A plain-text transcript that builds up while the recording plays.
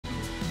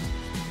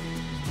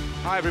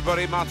Hi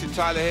everybody, Martin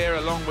Tyler here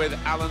along with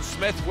Alan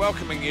Smith,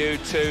 welcoming you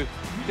to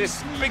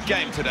this big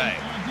game today.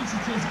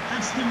 Visitors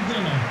Aston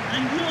Villa,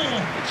 and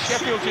it's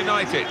Sheffield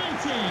United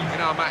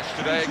in our match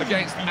today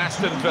against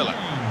Aston Villa.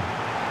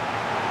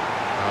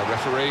 Our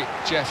referee,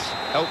 Jess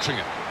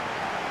Eltringham.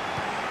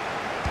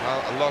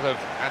 Well, a lot of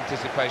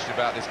anticipation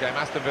about this game.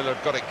 Aston Villa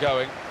have got it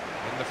going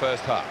in the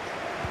first half.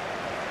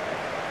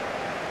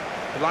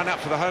 The line-up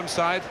for the home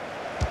side.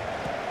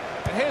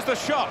 And here's the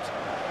shot.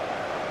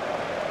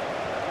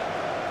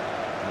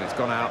 And it's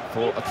gone out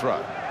for a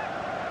throw.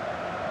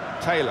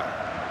 Taylor.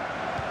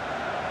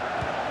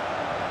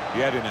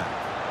 Yedina.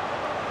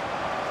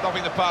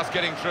 Stopping the pass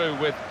getting through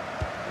with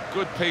a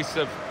good piece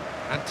of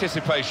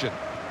anticipation.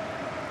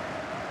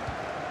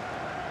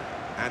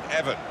 And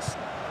Evans.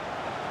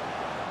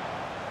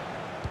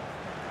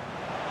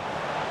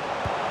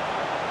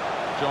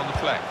 John the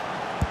Fleck.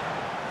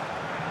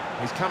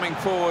 He's coming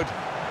forward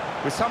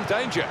with some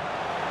danger.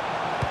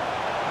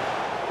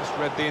 Just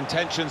read the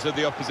intentions of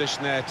the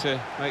opposition there to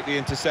make the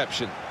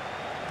interception.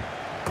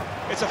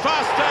 It's a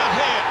fast start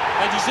here.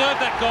 They deserved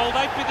that goal.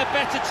 They've been the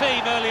better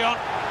team early on.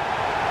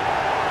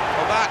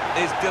 Well, that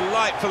is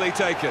delightfully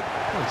taken.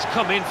 Well, it's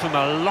come in from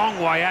a long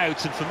way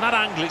out, and from that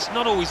angle, it's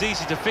not always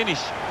easy to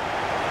finish.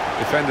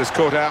 Defenders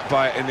caught out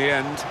by it in the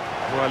end.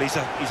 Well, he's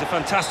a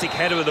fantastic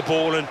header of the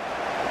ball, and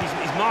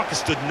his marker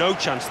stood no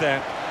chance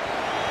there.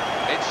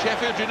 It's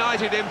Sheffield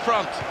United in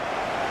front.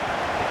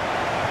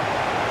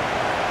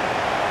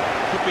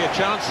 Could be a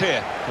chance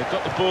here. They've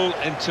got the ball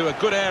into a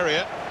good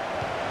area.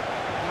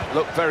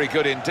 Looked very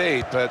good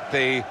indeed, but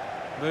the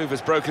move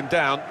has broken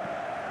down.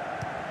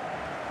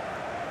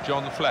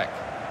 John the Fleck.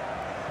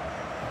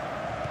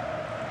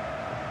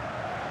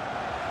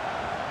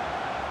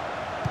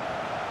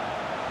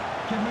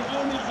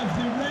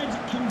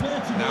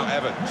 Now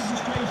Evans.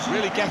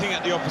 Really getting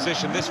at the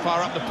opposition this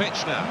far up the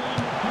pitch now.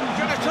 He's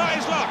going to try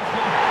his luck.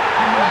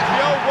 That's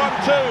the old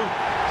 1-2.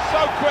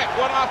 So quick,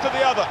 one after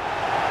the other.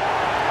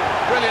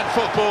 Brilliant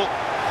football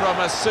from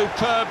a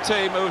superb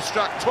team who have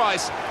struck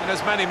twice in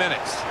as many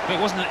minutes. It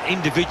wasn't an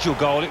individual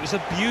goal, it was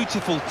a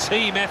beautiful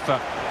team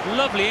effort.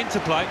 Lovely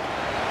interplay.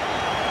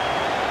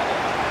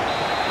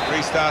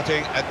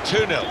 Restarting at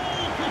 2-0.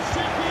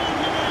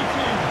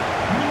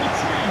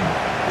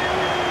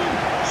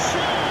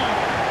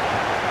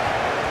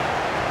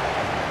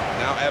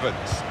 Now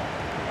Evans.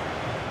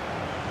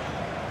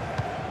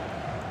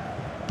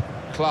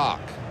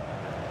 Clark.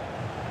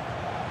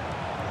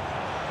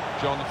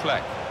 John the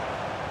Fleck.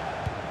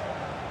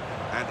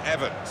 And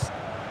Evans.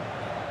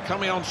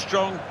 Coming on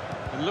strong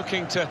and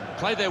looking to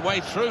play their way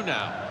through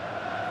now.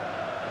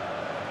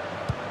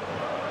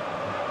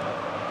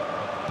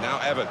 Now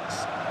Evans.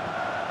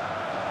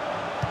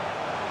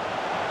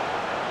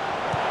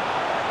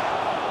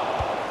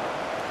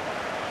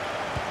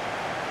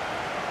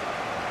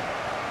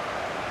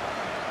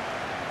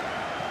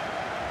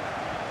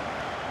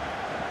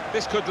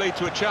 This could lead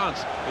to a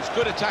chance. It's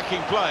good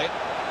attacking play.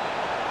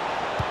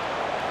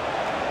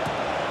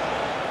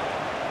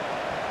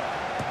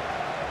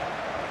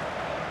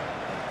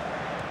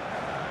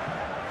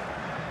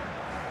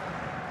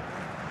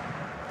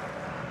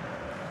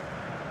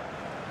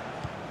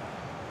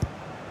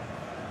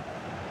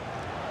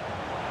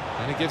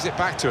 And he gives it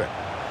back to him.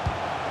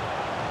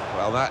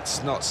 Well,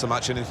 that's not so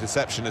much an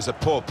interception as a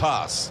poor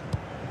pass.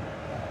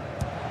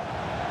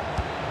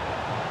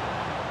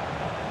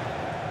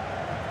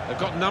 They've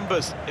got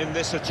numbers in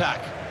this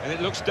attack, and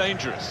it looks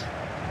dangerous.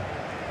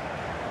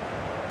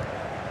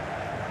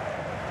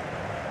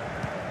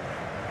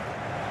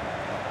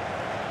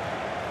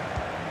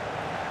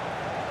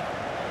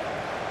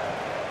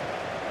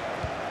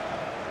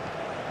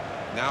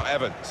 Now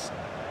Evans.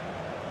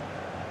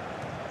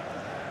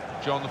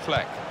 John the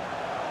Fleck.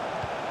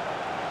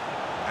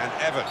 And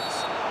Evans.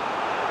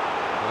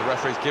 Well, the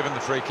referee's given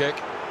the free kick.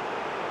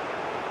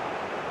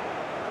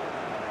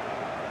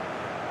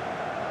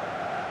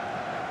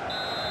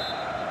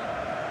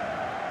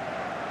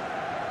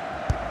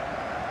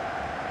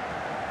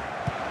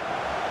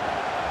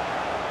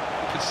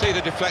 You can see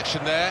the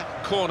deflection there.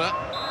 Corner.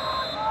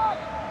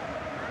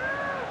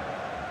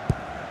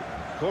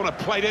 Corner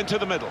played into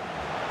the middle.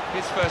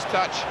 His first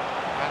touch,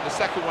 and the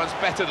second one's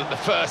better than the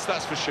first,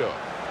 that's for sure.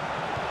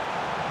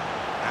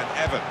 And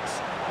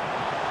Evans.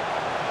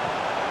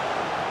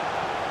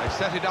 They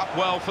set it up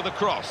well for the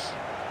cross.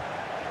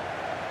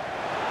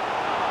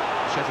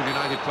 Sheffield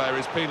United player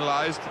is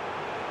penalised.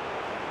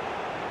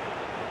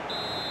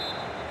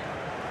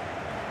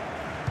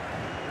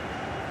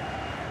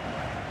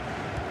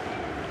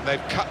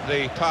 They've cut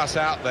the pass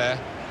out there,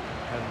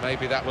 and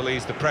maybe that will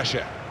ease the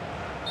pressure.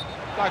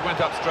 Flag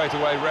went up straight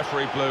away,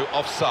 referee blew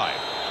offside.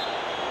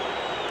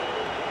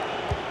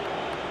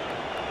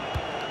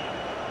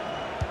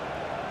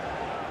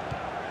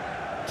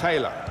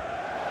 Taylor.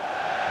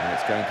 And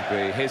it's going to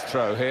be his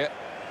throw here.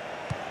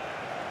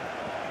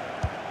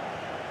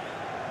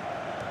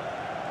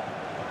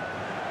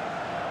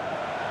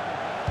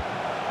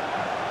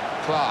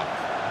 Clark.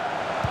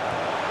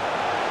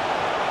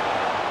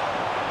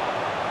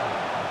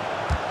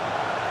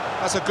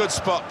 That's a good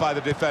spot by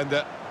the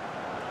defender.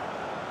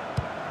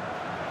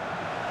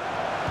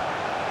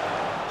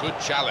 Good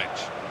challenge.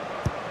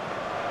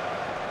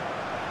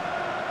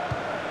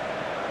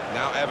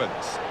 Now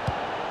Evans.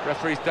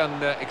 Referee's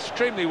done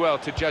extremely well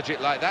to judge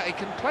it like that. He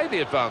can play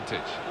the advantage.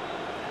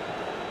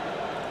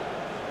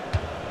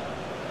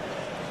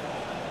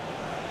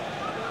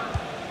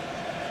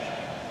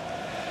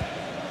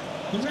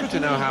 It's good to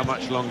know how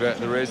much longer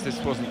there is. This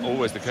wasn't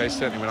always the case,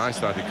 certainly when I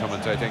started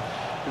commentating.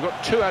 We've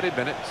got 2 added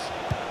minutes.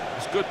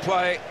 It's good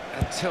play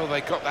until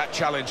they got that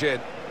challenge in.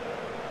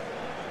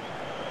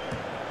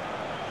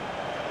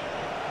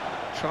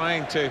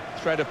 Trying to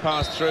thread a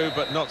pass through,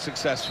 but not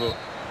successful.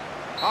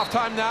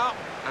 Half-time now,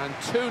 and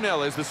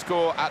 2-0 is the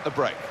score at the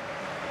break.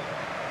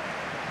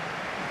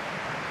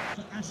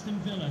 For Aston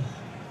Villa,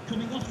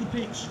 coming off the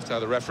pitch. So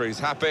the referee's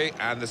happy,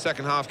 and the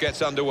second half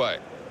gets underway.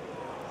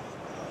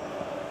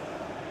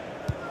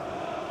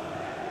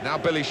 Now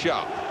Billy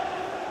Sharp.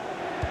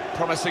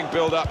 Promising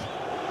build-up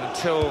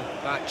until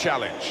that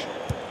challenge.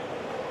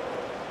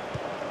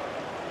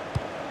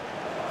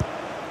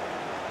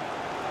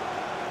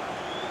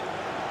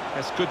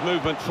 That's good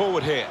movement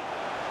forward here.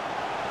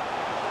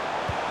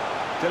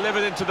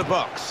 Delivered into the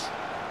box.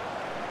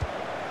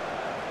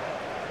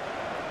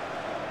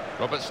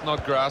 Robert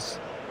Snodgrass.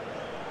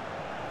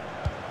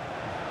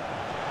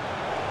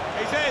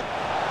 He's in.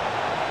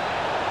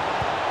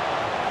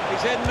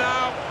 He's in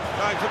now.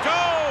 Going for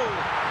goal.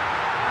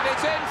 And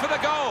it's in for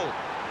the goal.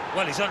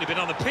 Well, he's only been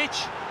on the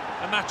pitch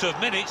a matter of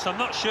minutes. I'm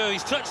not sure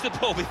he's touched the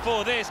ball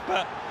before this,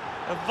 but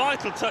a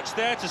vital touch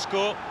there to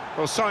score.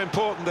 Well, so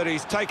important that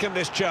he's taken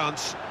this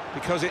chance,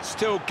 because it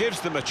still gives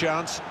them a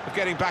chance of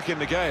getting back in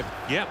the game.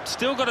 Yep,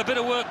 still got a bit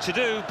of work to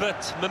do,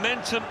 but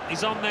momentum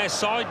is on their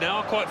side now.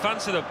 I quite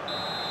fancy them.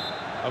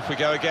 Off we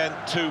go again,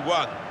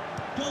 2-1.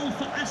 Goal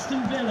for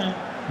Aston Villa,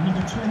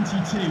 number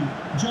 22,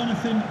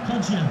 Jonathan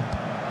Kodjian.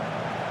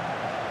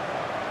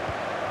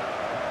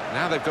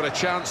 Now they've got a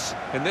chance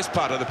in this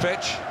part of the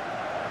pitch.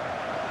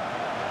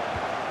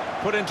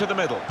 Put into the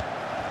middle.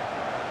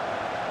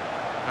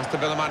 Aston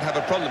Villa might have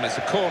a problem, it's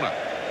a corner.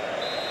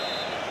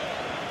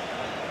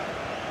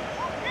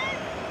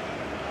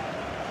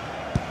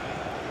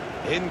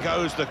 In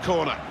goes the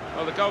corner.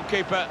 Well, the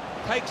goalkeeper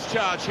takes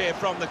charge here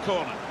from the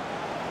corner.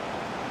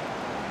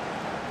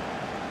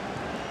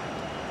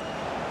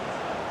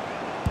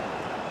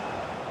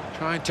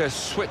 Trying to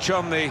switch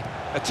on the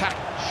attack.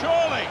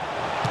 Surely!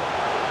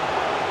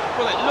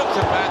 Well, it looked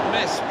a bad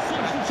miss.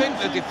 I think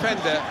the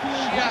defender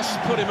just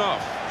put him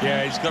off.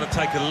 Yeah, he's got to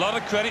take a lot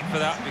of credit for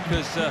that,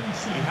 because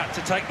he had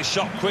to take the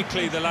shot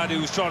quickly, the lad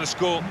who was trying to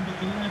score. Number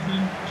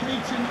 11,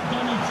 Clayton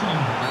Donaldson.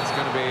 That's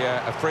going to be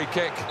a free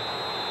kick.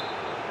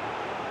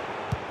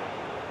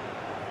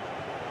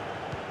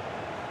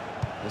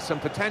 There's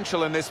some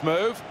potential in this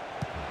move.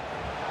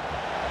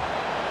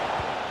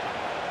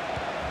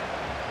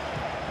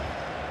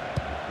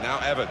 Now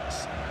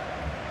Evans.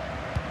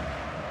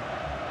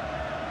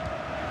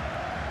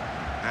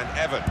 And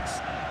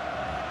Evans.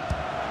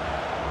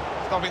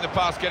 Stopping the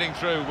pass getting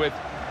through with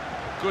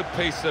a good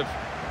piece of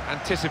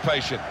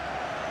anticipation.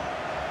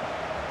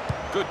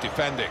 Good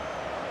defending.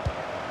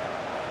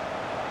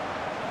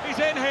 He's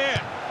in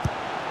here.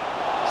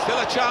 Still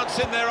a chance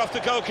in there off the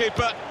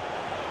goalkeeper.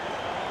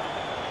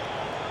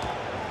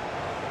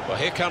 Well,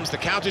 here comes the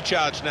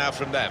counter-charge now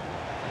from them.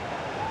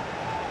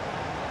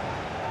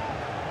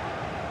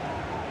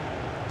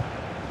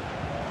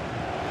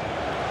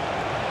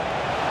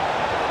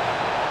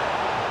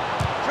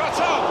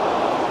 Shot on!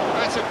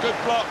 That's a good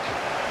block.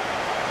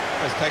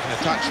 He's taken a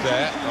touch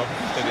there of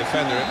the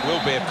defender. It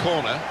will be a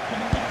corner.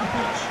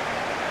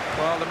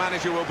 Well, the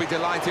manager will be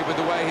delighted with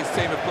the way his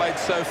team have played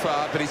so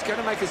far, but he's going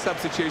to make a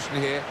substitution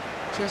here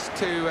just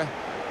to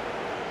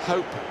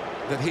hope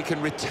that he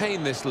can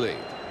retain this lead.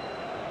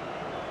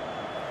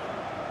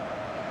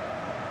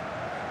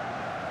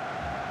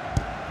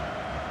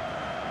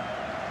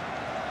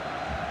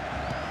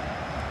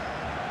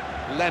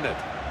 Leonard.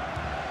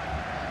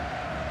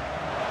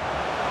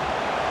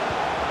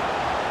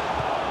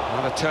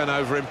 Another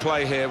turnover in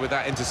play here with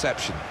that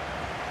interception.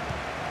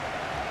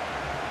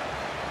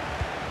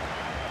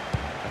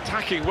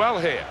 Attacking well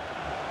here.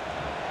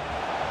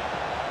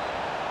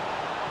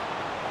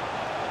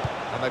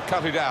 And they've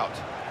cut it out.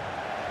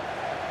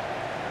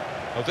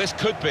 Well, this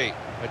could be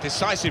a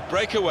decisive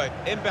breakaway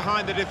in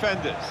behind the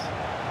defenders.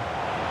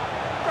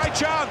 Great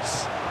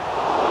chance!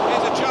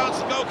 Here's a chance,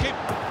 the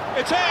goalkeeper.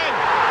 It's in!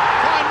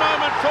 Fine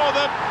moment for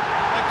them.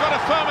 They've got a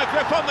firmer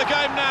grip on the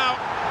game now.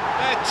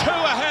 They're 2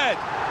 ahead.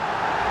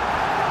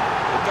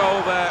 The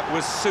goal there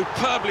was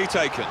superbly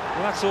taken.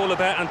 Well, that's all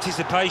about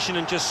anticipation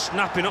and just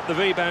snapping up the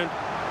rebound.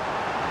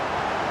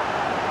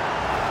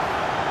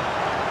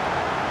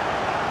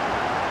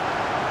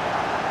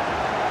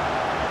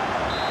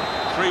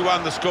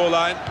 (3-1) the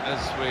scoreline as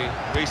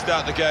we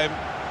restart the game.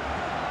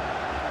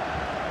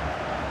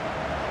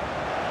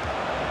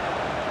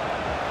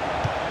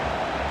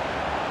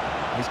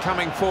 He's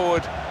coming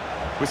forward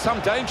with some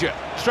danger,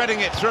 threading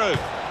it through.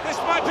 This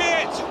might be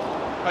it!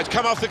 Oh, it's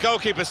come off the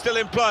goalkeeper, still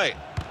in play.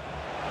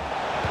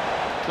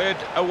 Cleared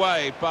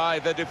away by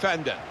the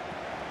defender.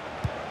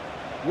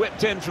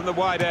 Whipped in from the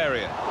wide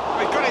area.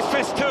 He's got his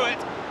fist to it.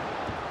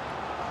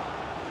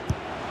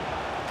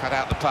 Cut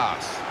out the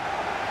pass.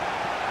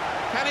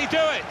 Can he do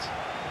it?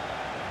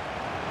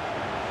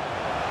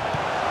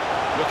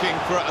 Looking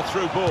for a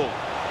through ball.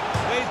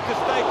 Needs to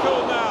stay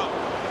cool now.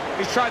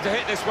 He's tried to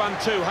hit this one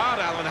too hard,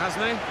 Alan,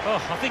 hasn't he?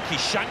 Oh, I think he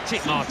shanked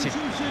it, Martin.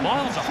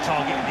 Miles off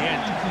target in the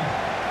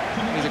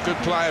end. He's a good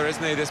player,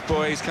 isn't he, this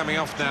boy? He's coming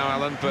off now,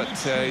 Alan, but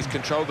he's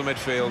controlled the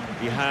midfield.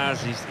 He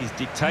has. He's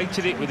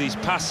dictated it with his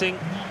passing,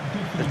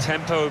 the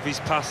tempo of his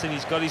passing.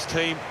 He's got his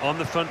team on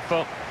the front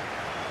foot.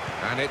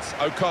 And it's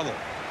O'Connell.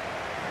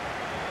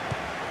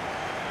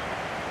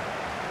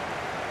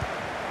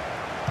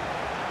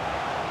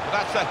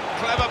 That's a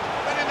clever...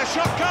 Letting the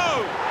shot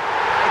go!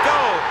 A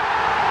goal!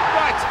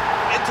 Right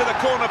into the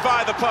corner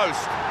via the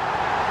post.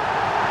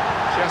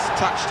 Just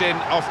touched in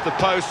off the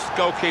post.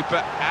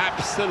 Goalkeeper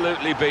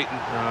absolutely beaten.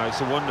 No, it's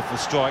a wonderful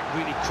strike.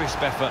 Really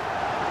crisp effort.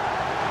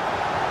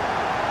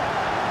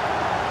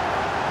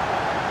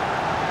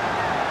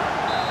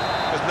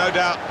 There's no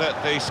doubt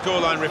that the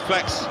scoreline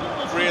reflects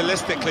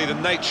realistically the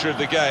nature of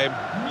the game.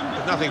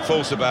 There's nothing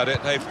false about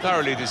it. They've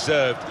thoroughly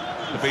deserved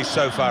to be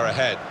so far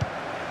ahead.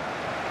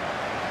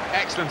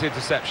 Excellent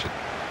interception.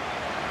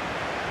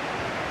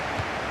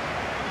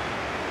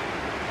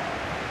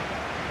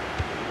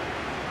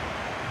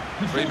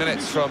 Three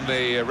minutes from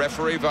the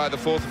referee via the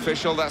fourth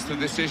official. That's the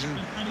decision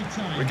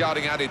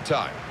regarding added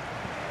time.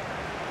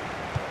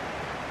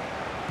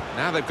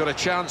 Now they've got a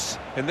chance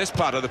in this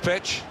part of the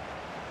pitch.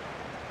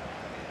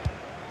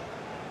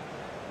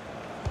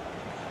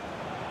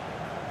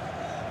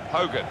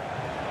 Hogan.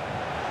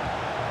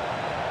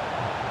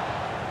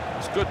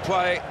 It's good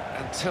play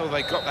until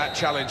they got that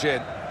challenge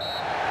in.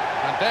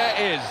 And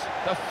there is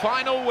the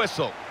final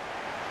whistle.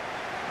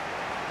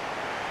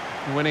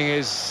 Winning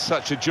is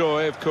such a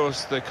joy. Of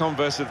course, the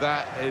converse of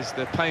that is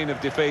the pain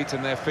of defeat,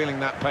 and they're feeling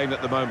that pain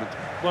at the moment.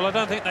 Well, I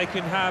don't think they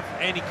can have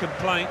any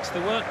complaints.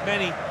 There weren't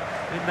many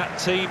in that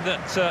team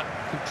that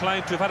can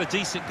claim to have had a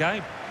decent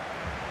game.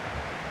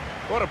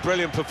 What a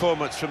brilliant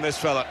performance from this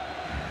fella.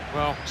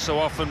 Well, so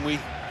often we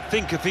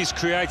think of his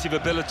creative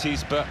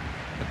abilities, but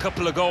a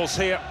couple of goals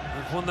here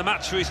have won the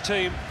match for his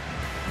team.